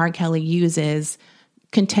something that R. Kelly uses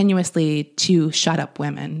continuously to shut up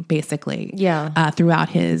women, basically. Yeah. Throughout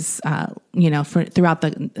his, throughout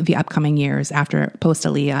the upcoming years after post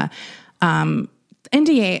Aaliyah.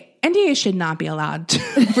 NDA should not be allowed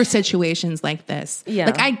for situations like this. Yeah.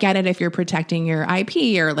 Like, I get it if you're protecting your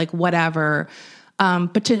IP or like whatever.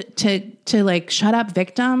 But to like shut up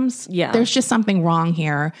victims, there's just something wrong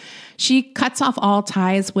here. She cuts off all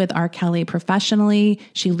ties with R. Kelly professionally.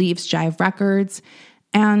 She leaves Jive Records.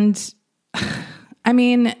 And I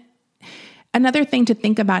mean, another thing to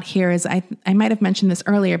think about here is I might have mentioned this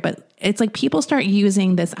earlier, but it's like people start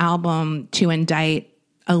using this album to indict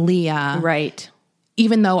Aaliyah. Right.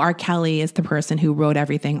 Even though R. Kelly is the person who wrote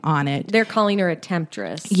everything on it. They're calling her a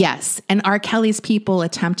temptress. Yes. And R. Kelly's people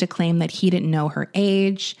attempt to claim that he didn't know her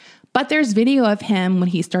age. But there's video of him when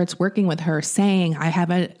he starts working with her saying,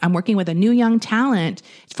 I'm working with a new young talent,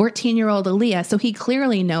 14-year-old Aaliyah. So he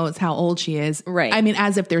clearly knows how old she is. Right. I mean,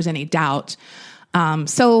 as if there's any doubt.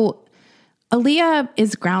 So Aaliyah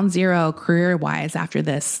is ground zero career-wise after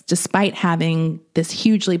this, despite having this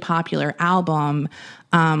hugely popular album.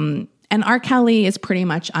 And R. Kelly is pretty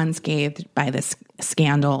much unscathed by this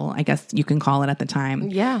scandal, I guess you can call it at the time.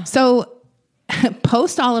 Yeah. So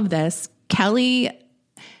post all of this, Kelly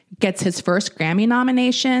gets his first Grammy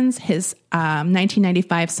nominations. His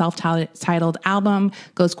 1995 self-titled album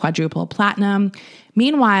goes quadruple platinum.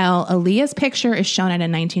 Meanwhile, Aaliyah's picture is shown at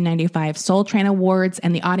a 1995 Soul Train Awards,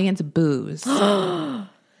 and the audience boos.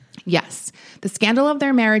 Yes. The scandal of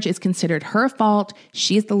their marriage is considered her fault.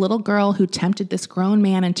 She's the little girl who tempted this grown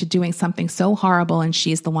man into doing something so horrible, and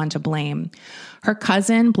she's the one to blame. Her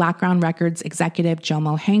cousin, Blackground Records executive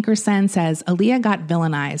Jomo Hankerson, says Aaliyah got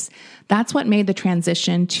villainized. That's what made the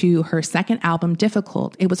transition to her second album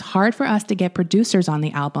difficult. It was hard for us to get producers on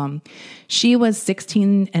the album. She was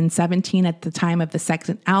 16 and 17 at the time of the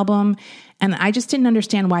second album, and I just didn't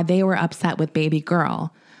understand why they were upset with Baby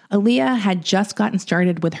Girl. Aaliyah had just gotten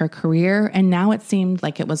started with her career, and now it seemed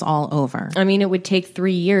like it was all over. I mean, it would take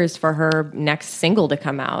 3 years for her next single to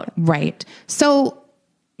come out. Right. So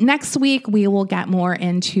next week, we will get more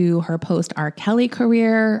into her post-R. Kelly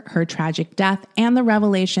career, her tragic death, and the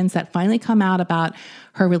revelations that finally come out about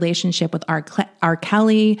her relationship with R.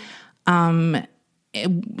 Kelly,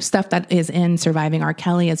 stuff that is in Surviving R.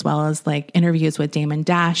 Kelly, as well as like interviews with Damon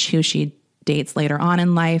Dash, who she dates later on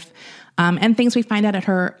in life. And things we find out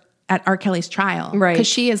at R. Kelly's trial. Right. Because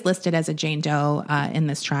she is listed as a Jane Doe in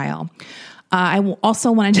this trial. I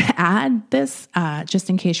also wanted to add this,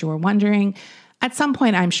 just in case you were wondering. At some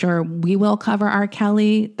point, I'm sure we will cover R.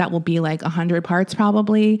 Kelly. That will be like 100 parts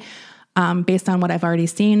probably, based on what I've already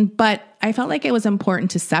seen. But I felt like it was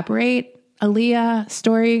important to separate Aaliyah's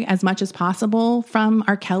story as much as possible from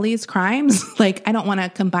R. Kelly's crimes. Like, I don't want to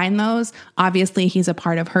combine those. Obviously, he's a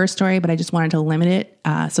part of her story, but I just wanted to limit it.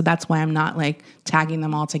 So that's why I'm not like tagging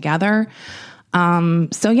them all together.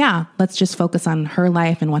 So yeah, let's just focus on her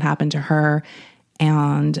life and what happened to her,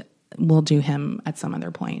 and we'll do him at some other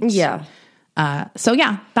point. Yeah. So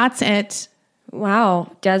yeah, that's it.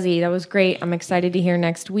 Wow, Desi, that was great. I'm excited to hear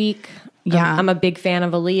next week. Yeah. I'm a big fan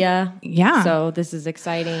of Aaliyah. Yeah. So this is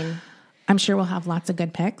exciting. I'm sure we'll have lots of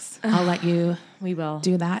good picks. I'll let you We will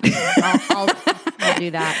do that. I'll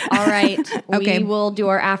do that. All right. Okay. We will do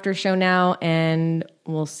our after show now, and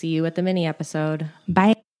we'll see you at the mini episode.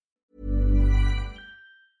 Bye.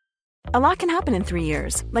 A lot can happen in 3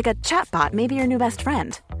 years, like a chatbot may be your new best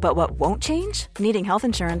friend. But what won't change? Needing health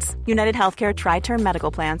insurance. United Healthcare Tri-Term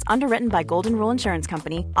Medical Plans, underwritten by Golden Rule Insurance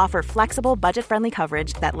Company, offer flexible, budget-friendly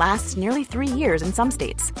coverage that lasts nearly 3 years in some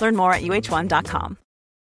states. Learn more at uh1.com.